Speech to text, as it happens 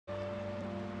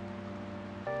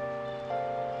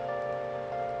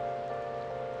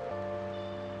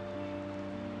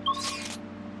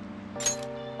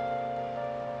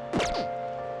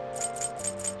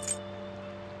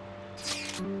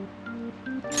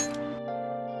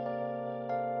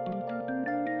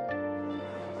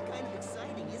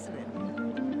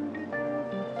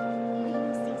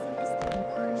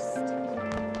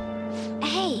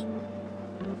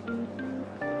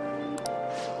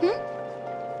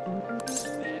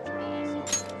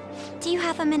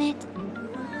half a minute?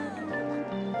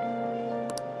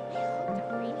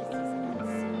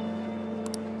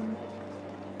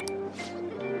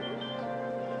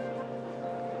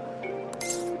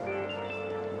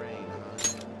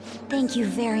 Thank you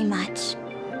very much.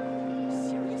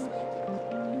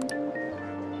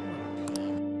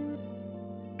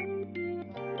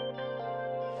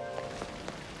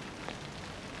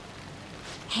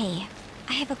 Hey,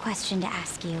 I have a question to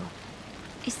ask you.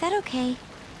 Is that okay?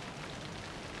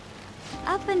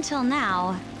 Up until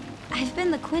now, I've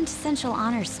been the quintessential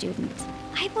honor student.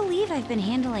 I believe I've been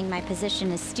handling my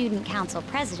position as student council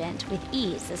president with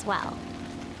ease as well.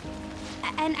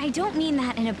 And I don't mean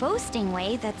that in a boasting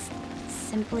way, that's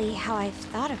simply how I've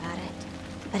thought about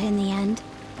it. But in the end,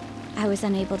 I was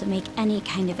unable to make any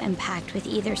kind of impact with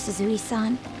either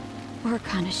Suzui-san or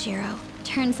Kaneshiro.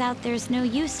 Turns out there's no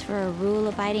use for a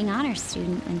rule-abiding honor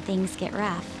student when things get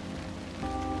rough.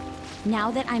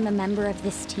 Now that I'm a member of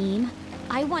this team,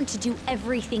 I want to do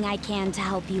everything I can to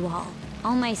help you all.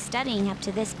 All my studying up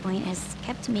to this point has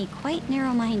kept me quite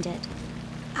narrow-minded.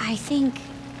 I think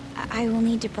I will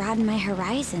need to broaden my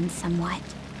horizons somewhat.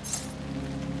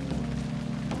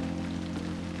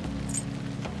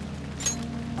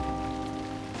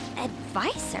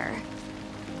 Advisor?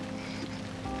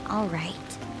 All right.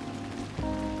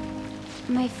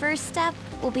 My first step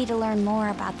will be to learn more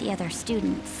about the other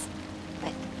students.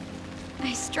 But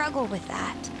I struggle with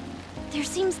that. There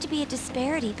seems to be a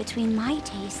disparity between my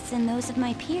tastes and those of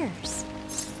my peers.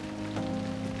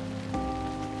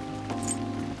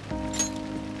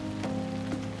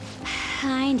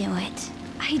 I knew it.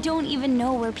 I don't even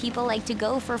know where people like to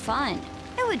go for fun.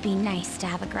 It would be nice to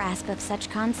have a grasp of such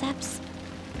concepts.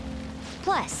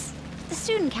 Plus, the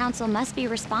student council must be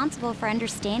responsible for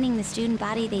understanding the student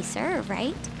body they serve,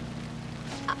 right?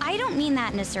 I don't mean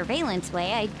that in a surveillance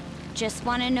way, I just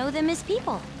want to know them as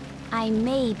people. I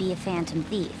may be a phantom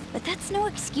thief, but that's no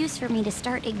excuse for me to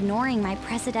start ignoring my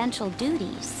presidential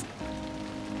duties.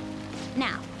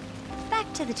 Now,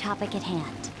 back to the topic at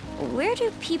hand. Where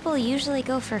do people usually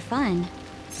go for fun?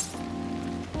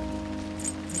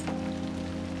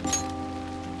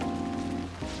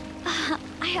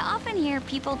 I often hear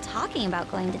people talking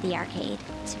about going to the arcade.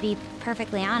 To be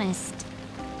perfectly honest,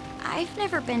 I've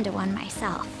never been to one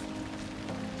myself.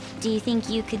 Do you think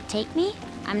you could take me?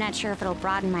 I'm not sure if it'll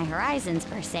broaden my horizons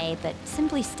per se, but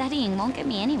simply studying won't get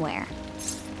me anywhere.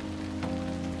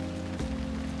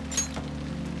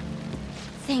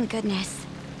 Thank goodness.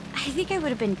 I think I would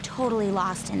have been totally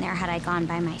lost in there had I gone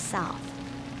by myself.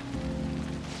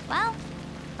 Well,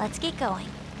 let's get going.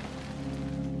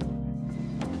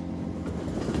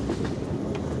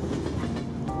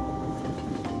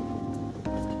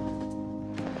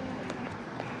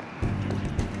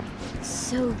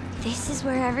 So this is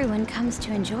where everyone comes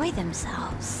to enjoy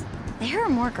themselves. There are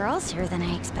more girls here than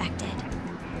I expected.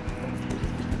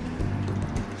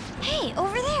 Hey,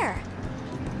 over there!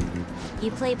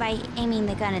 You play by aiming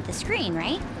the gun at the screen,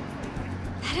 right?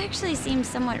 That actually seems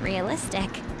somewhat realistic.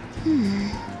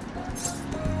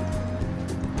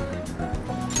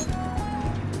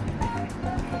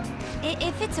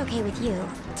 If it's okay with you,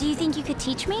 do you think you could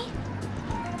teach me?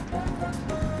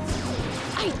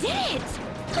 I did it!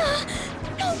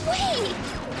 No way!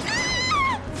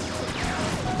 Ah!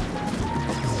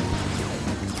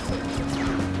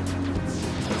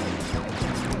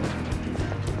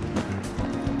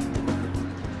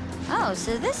 Oh,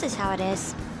 so this is how it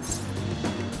is.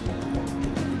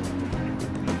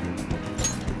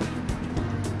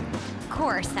 Of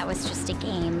course, that was just a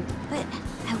game, but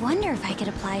I wonder if I could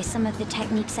apply some of the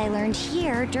techniques I learned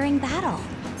here during battle.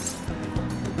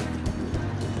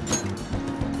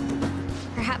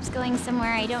 Perhaps going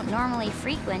somewhere I don't normally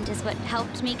frequent is what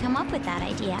helped me come up with that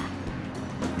idea.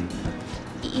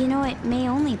 You know, it may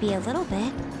only be a little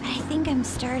bit, but I think I'm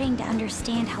starting to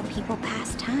understand how people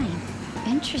pass time.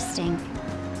 Interesting.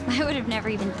 I would have never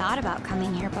even thought about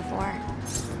coming here before.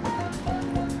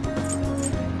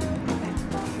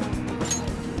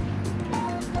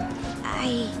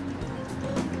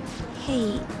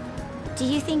 Hey, do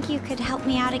you think you could help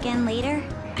me out again later?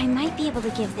 I might be able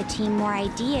to give the team more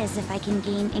ideas if I can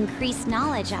gain increased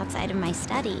knowledge outside of my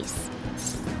studies.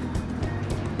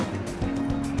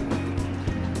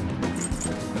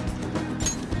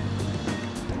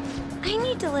 I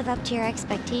need to live up to your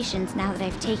expectations now that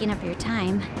I've taken up your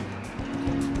time.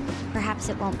 Perhaps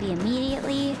it won't be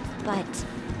immediately, but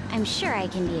I'm sure I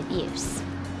can be of use.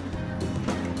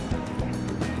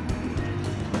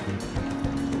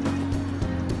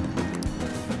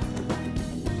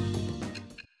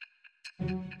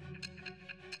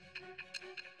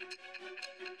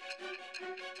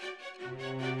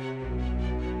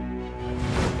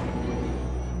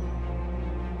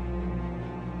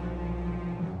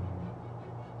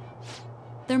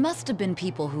 There must have been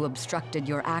people who obstructed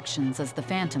your actions as the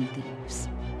Phantom Thieves.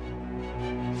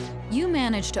 You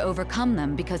managed to overcome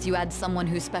them because you had someone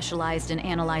who specialized in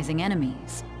analyzing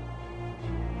enemies.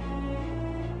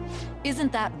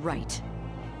 Isn't that right?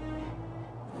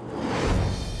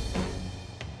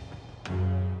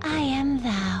 I am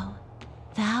thou.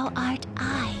 Thou art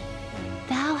I.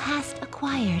 Thou hast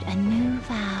acquired a new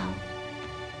vow.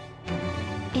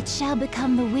 It shall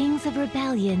become the wings of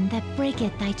rebellion that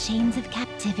breaketh thy chains of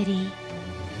captivity.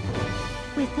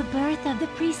 With the birth of the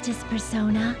priestess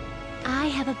persona, I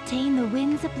have obtained the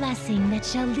winds of blessing that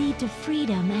shall lead to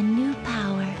freedom and new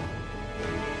power.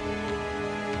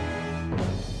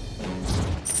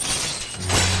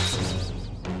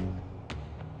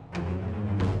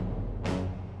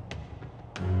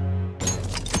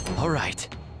 All right.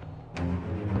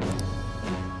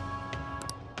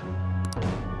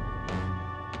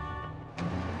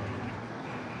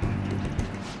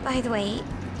 By the way,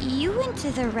 you went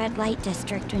to the red light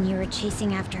district when you were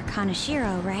chasing after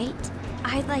Kaneshiro, right?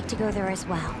 I'd like to go there as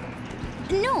well.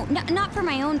 No, not for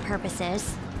my own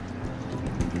purposes.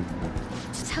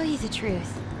 To tell you the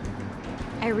truth,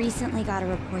 I recently got a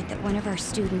report that one of our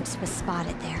students was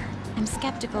spotted there. I'm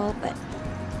skeptical, but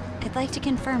I'd like to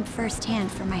confirm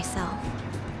firsthand for myself.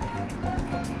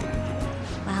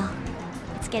 Well,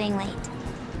 it's getting late.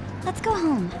 Let's go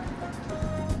home.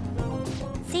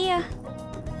 See ya.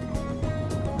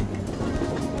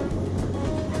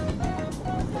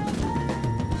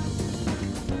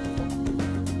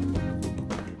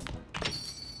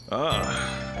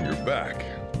 Ah, you're back.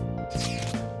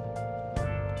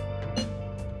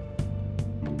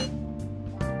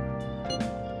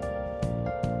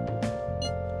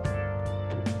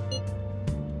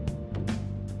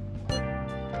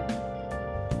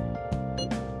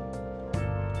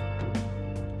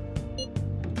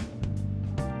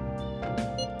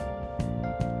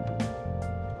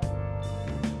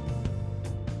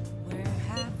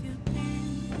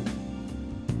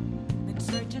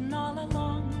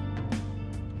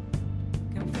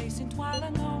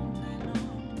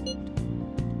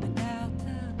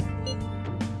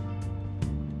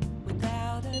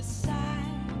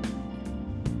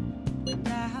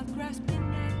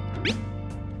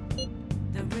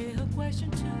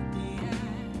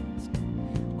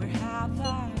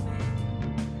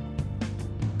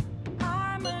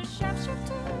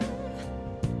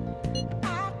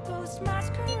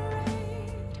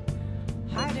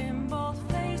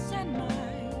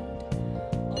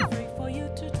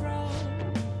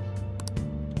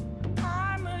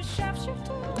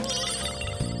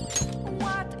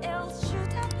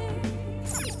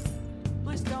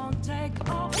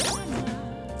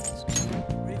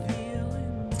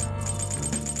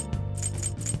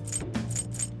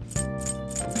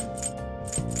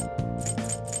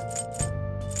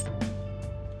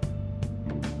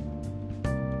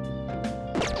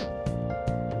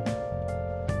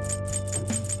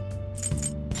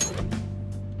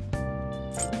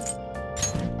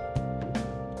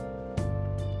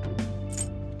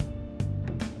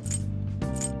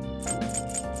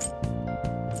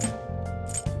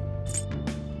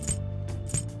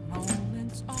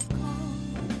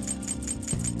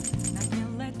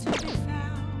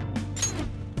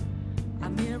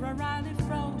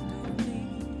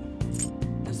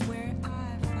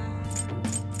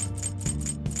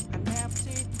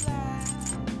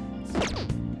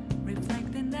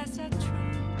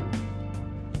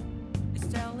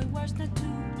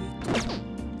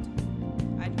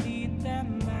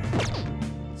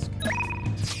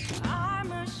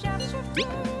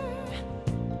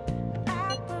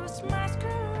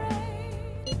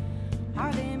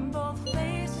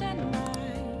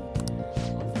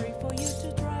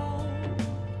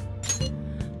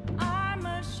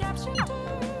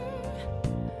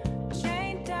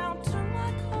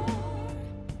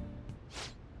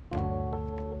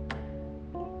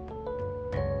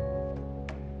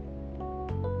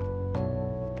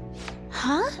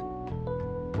 Huh?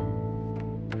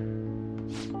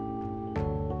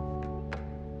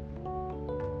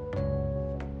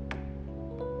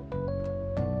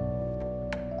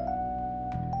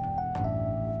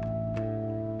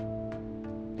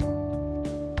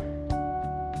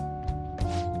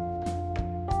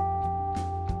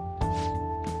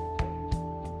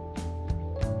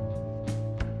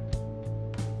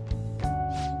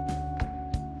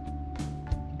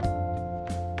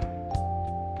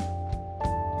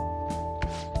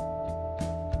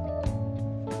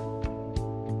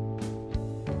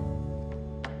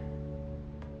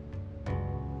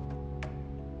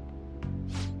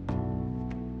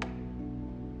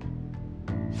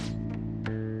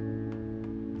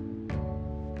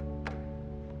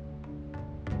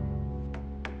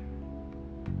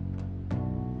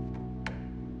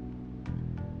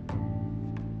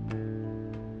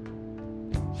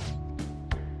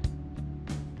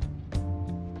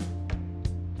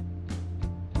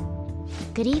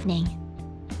 Good evening.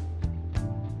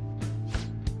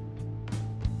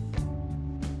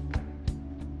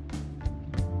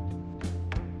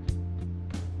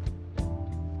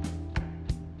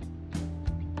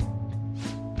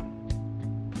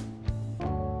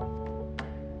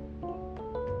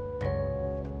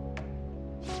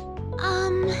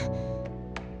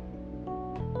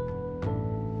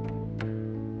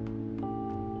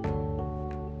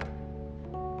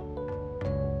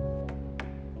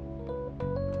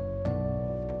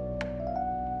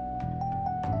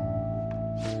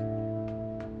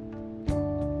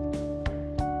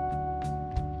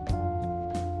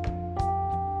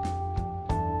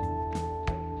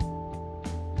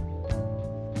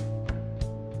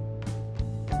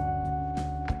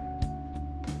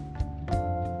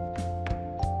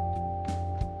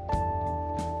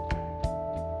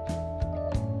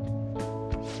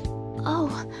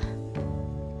 Oh.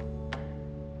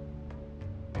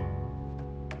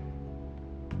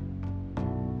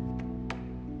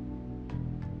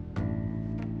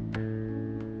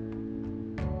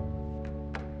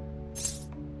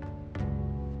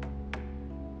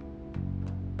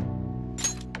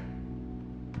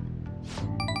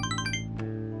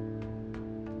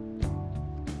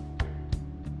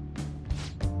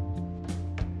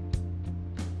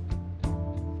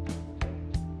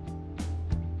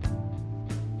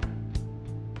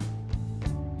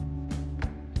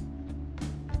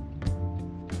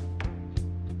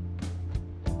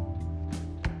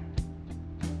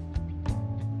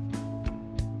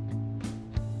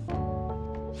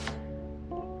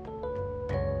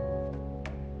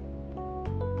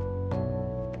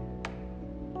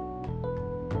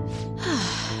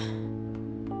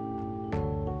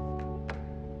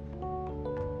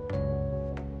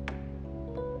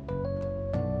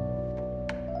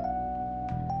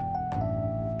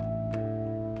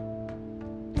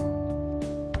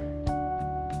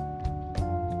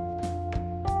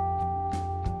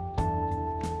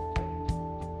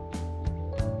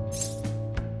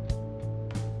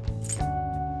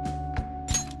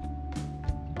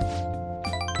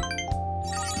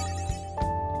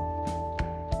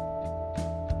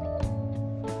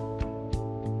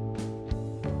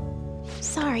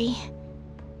 Sorry.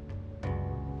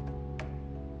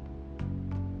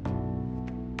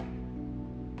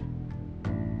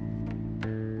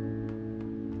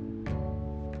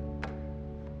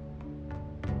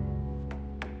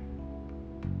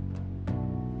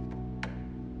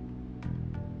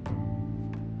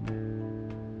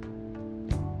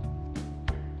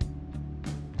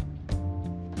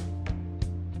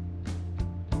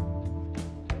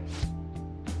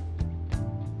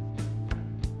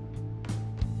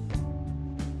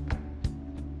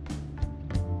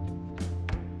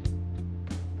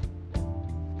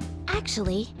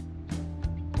 Actually...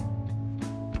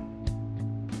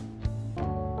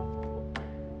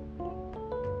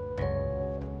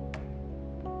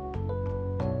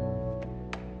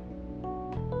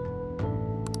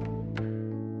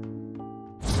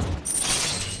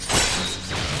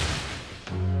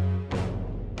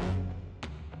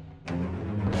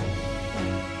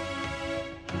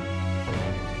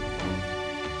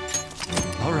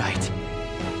 All right.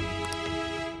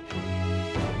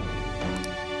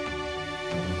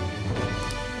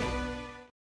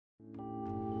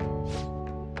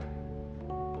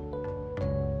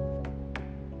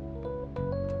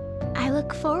 I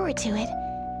look forward to it.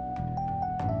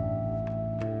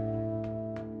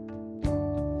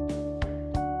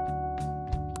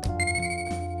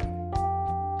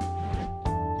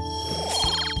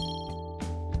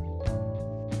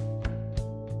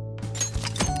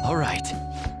 All right.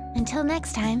 Until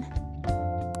next time.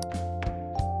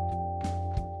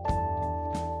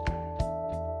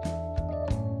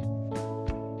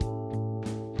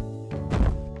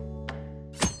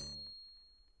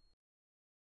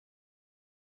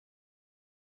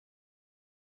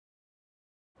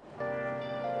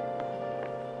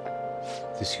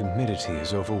 This humidity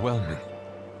is overwhelming.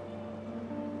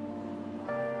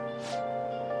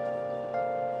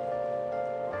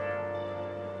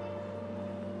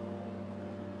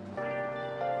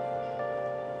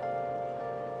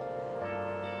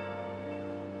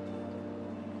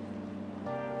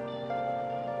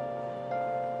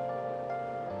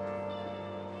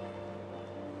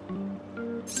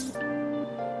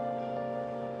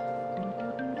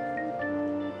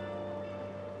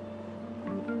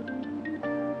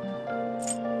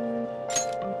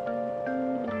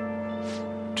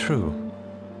 True.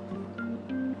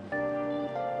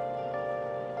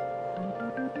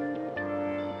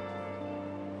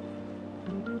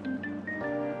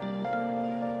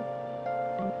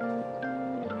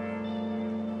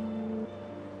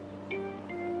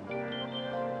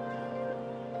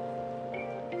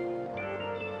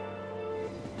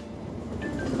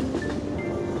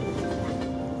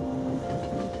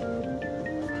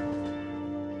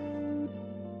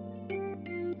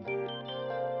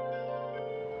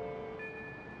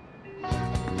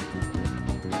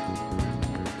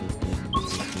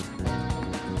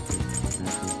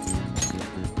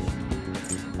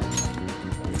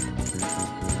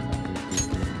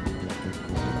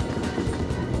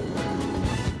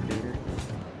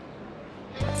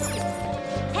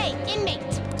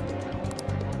 Inmate!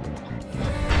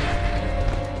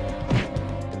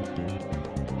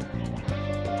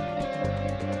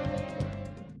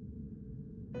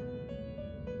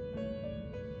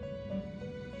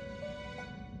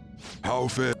 How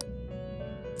fair?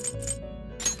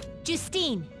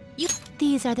 Justine, you...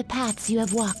 These are the paths you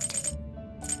have walked.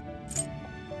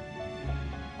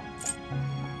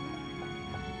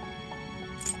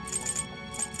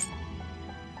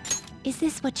 Is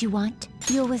this what you want?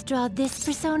 You'll withdraw this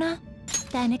persona?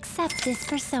 Then accept this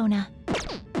persona.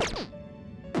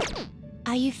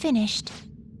 Are you finished?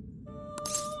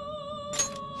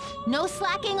 No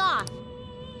slacking off!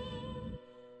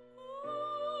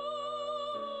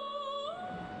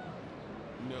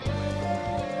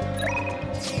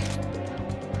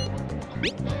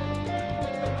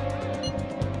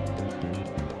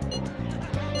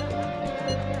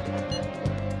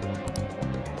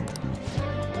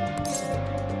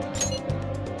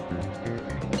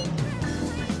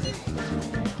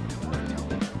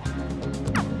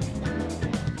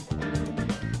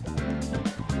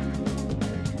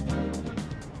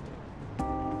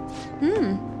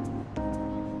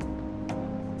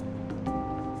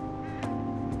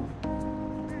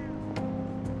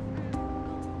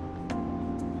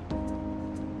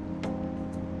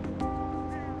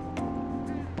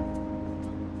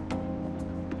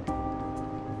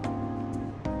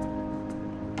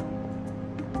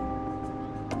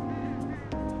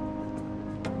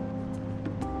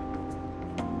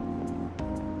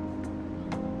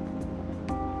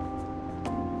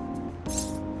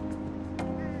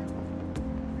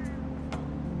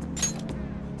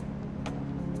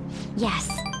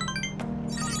 Yes.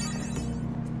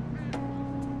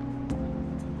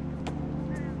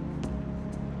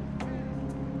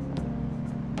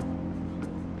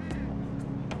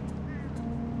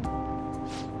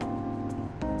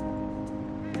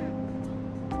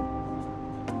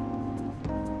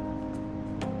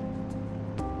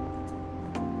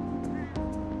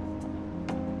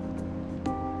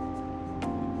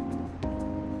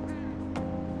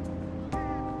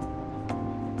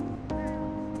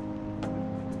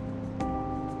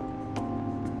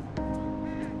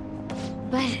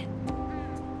 But...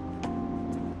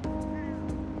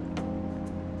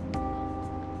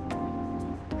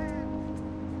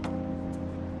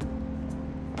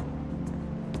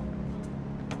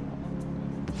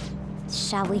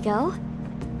 Shall we go?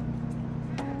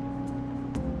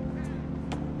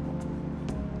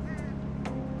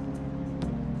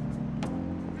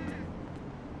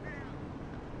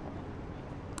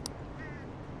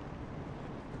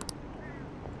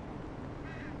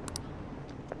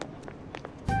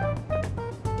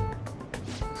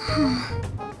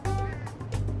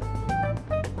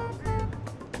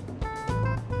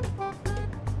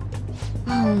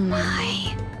 Oh my.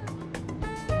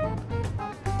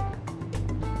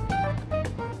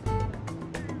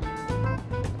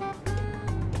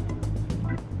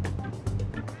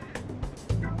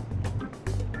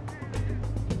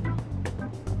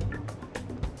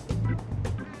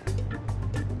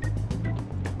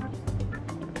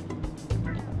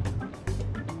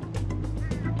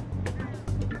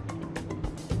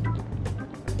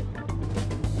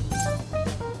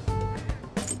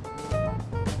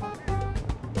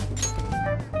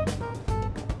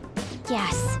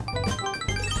 Yes.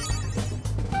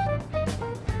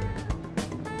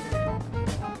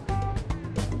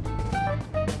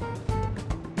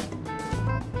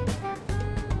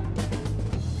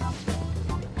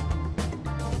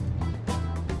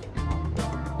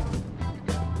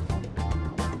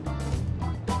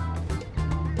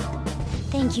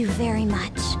 Thank you very much.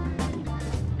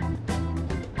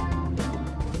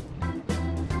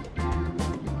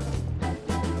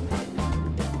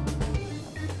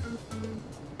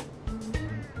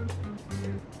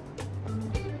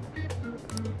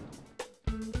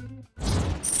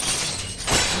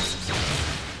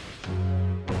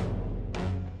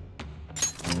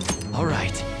 All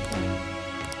right.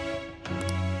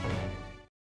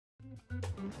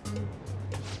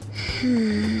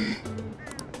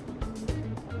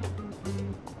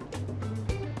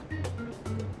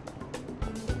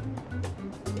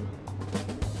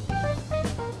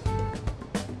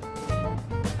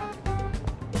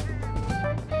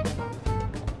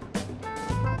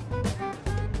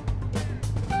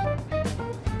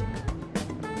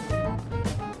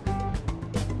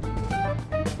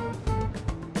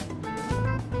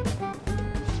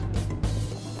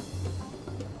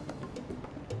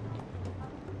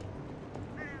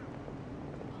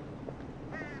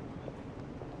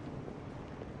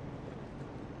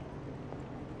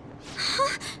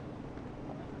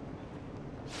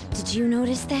 Did you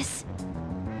notice this?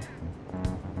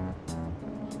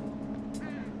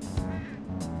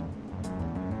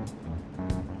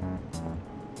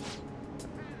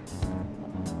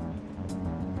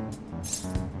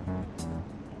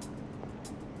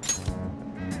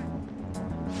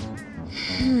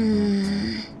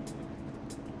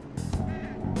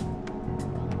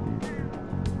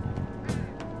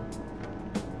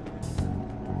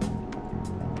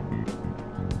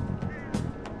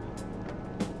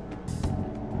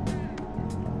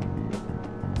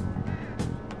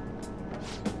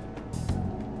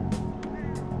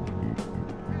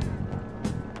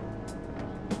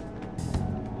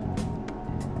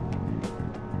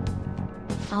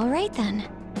 All right then.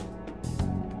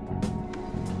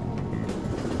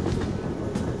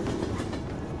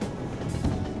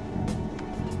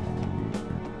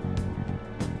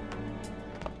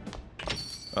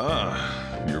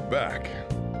 Ah, you're back.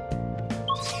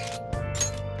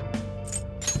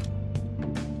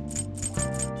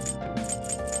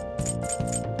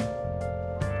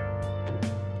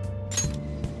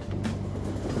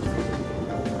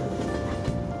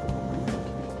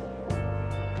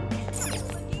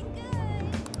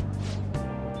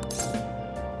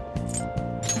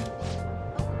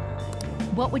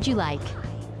 What would you like?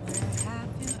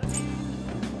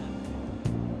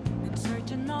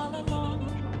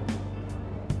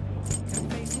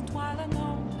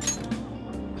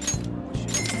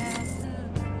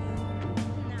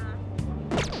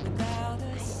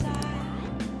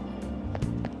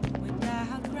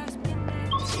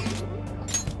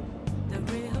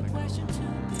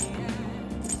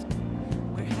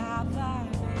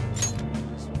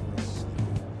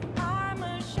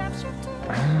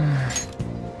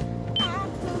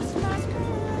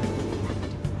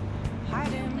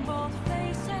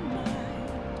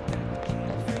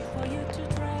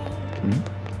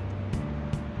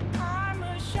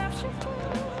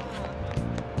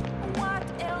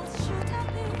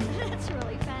 That's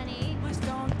really funny.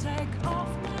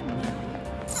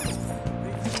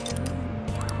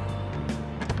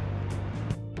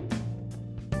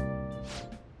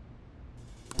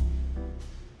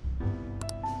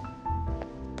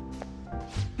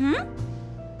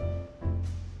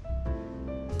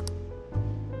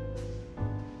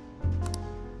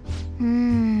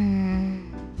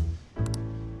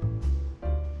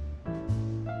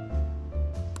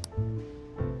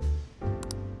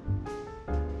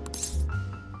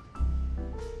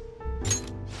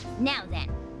 Now then.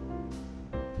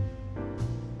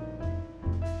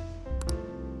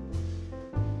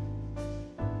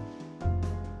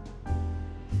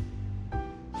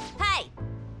 Hey!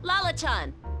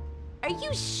 Lala-chan! Are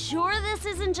you sure this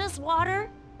isn't just water?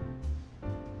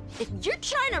 If you're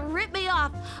trying to rip me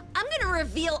off, I'm gonna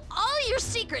reveal all your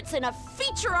secrets in a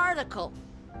feature article.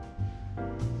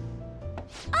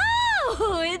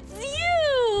 Oh, it's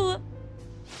you!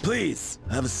 Please,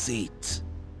 have a seat.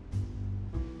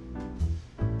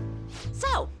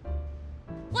 So,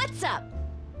 what's up?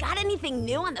 Got anything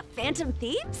new on the Phantom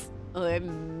Thieves? Or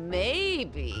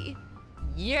maybe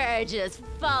you're just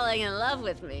falling in love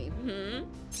with me,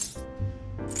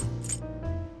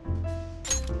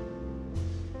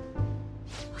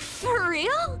 For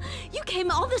real? You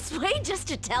came all this way just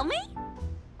to tell me?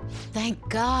 Thank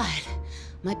God.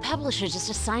 My publisher just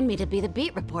assigned me to be the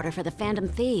beat reporter for the Phantom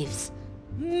Thieves.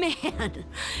 Man,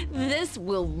 this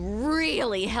will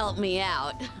really help me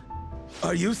out.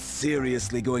 Are you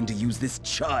seriously going to use this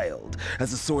child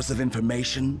as a source of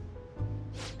information?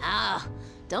 Ah,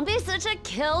 don't be such a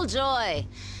killjoy.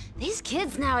 These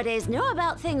kids nowadays know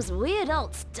about things we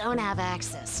adults don't have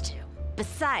access to.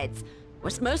 Besides,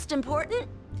 what's most important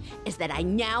is that I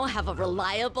now have a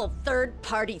reliable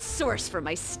third-party source for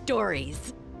my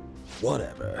stories.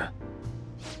 Whatever.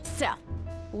 So,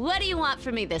 what do you want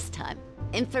from me this time?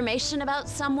 Information about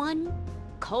someone?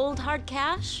 Cold hard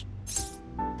cash?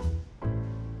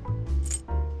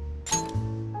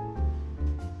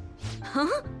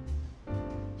 Huh?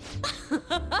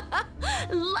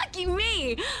 Lucky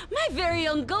me! My very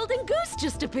own golden goose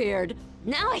just appeared.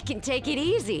 Now I can take it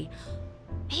easy.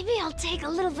 Maybe I'll take a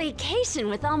little vacation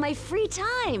with all my free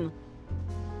time.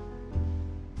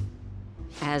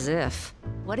 As if.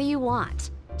 What do you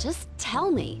want? Just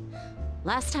tell me.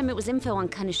 Last time it was info on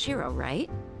Kaneshiro, right?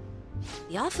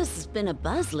 The office has been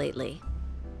abuzz lately.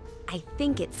 I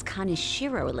think it's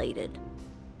Kaneshiro-related.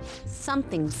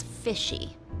 Something's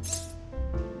fishy.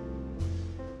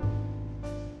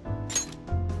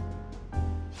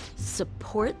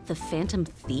 Support the Phantom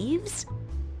Thieves?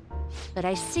 But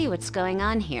I see what's going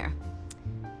on here.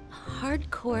 A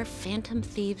hardcore Phantom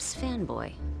Thieves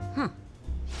fanboy. Huh.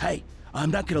 Hey, I'm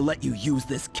not gonna let you use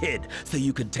this kid so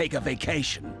you can take a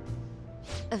vacation.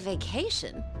 A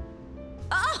vacation?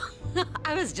 Oh,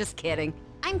 I was just kidding.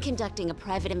 I'm conducting a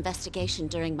private investigation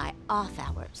during my off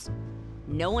hours.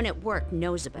 No one at work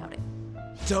knows about it.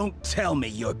 Don't tell me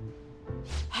you're...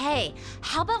 Hey,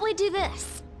 how about we do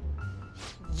this?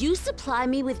 You supply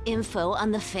me with info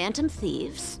on the Phantom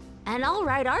Thieves, and I'll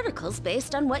write articles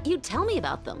based on what you tell me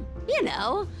about them. You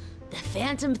know, the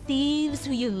Phantom Thieves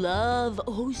who you love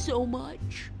oh so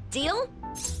much. Deal?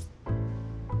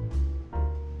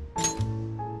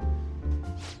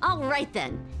 All right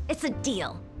then, it's a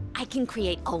deal. I can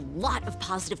create a lot of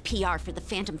positive PR for the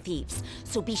Phantom Thieves,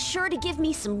 so be sure to give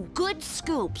me some good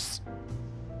scoops.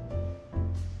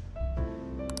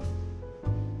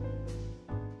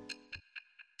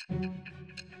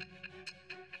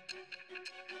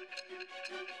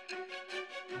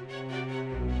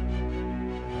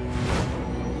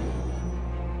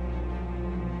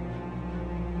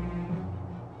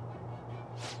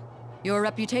 Your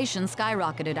reputation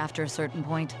skyrocketed after a certain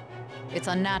point. It's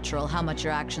unnatural how much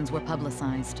your actions were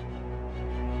publicized.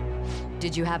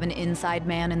 Did you have an inside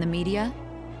man in the media?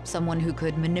 Someone who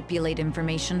could manipulate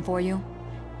information for you?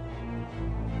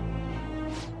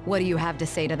 What do you have to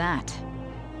say to that?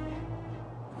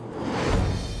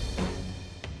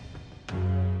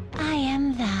 I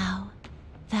am thou.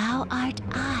 Thou art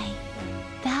I.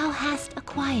 Thou hast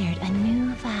acquired a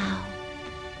new vow.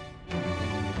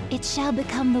 It shall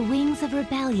become the wings of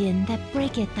rebellion that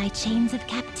breaketh thy chains of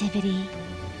captivity.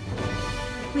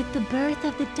 With the birth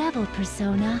of the devil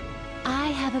persona, I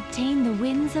have obtained the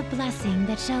winds of blessing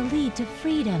that shall lead to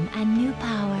freedom and new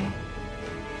power.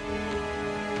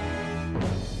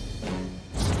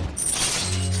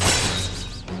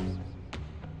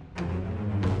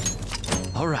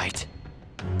 All right.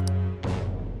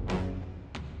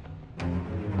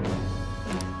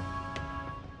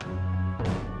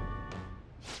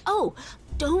 Oh,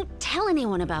 don't tell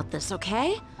anyone about this,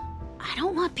 okay? I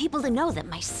don't want people to know that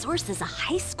my source is a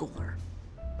high schooler.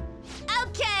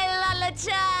 Okay,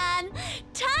 Lala-chan!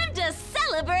 Time to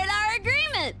celebrate our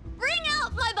agreement! Bring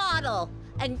out my bottle!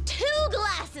 And 2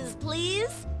 glasses,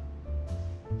 please!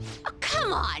 Oh,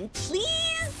 come on,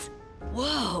 please!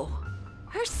 Whoa,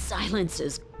 her silence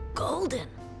is golden.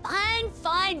 Fine,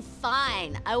 fine,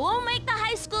 fine. I won't make the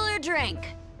high schooler drink.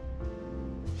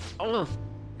 Oh,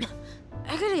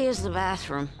 I gotta use the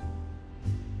bathroom.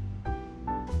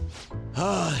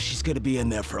 Ah, she's gonna be in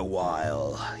there for a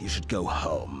while. You should go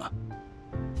home.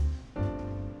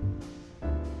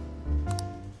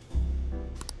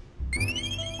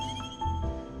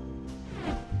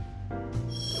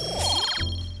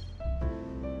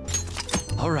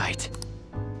 All right.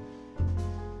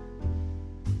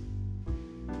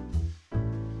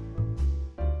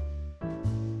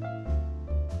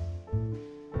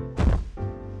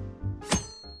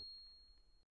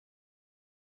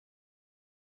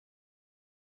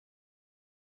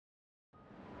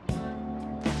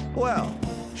 Well,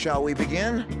 shall we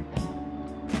begin?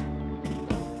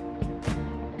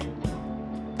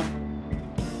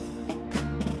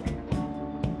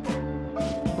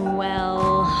 Well...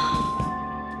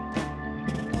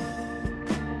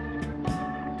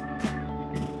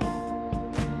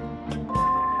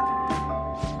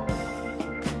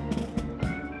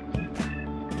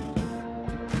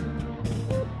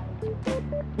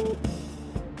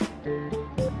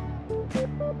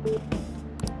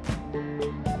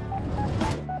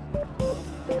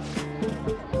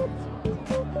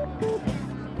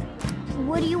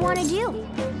 What do you want to do?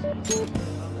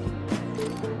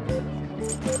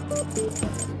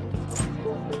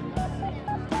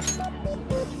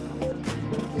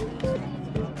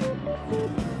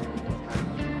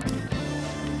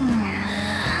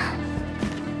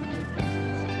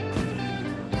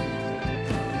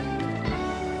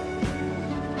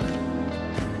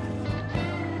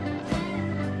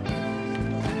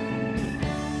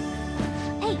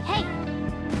 Hey, hey!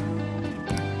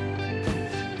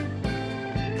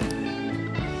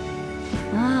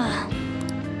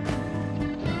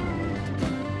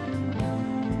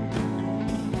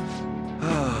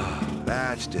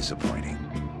 That's disappointing.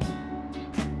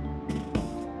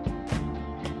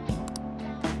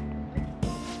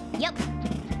 Yep.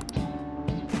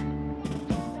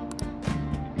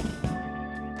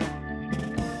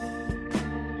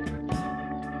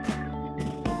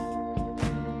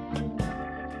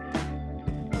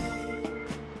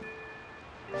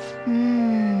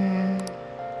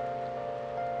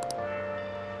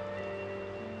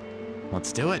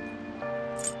 Let's do it.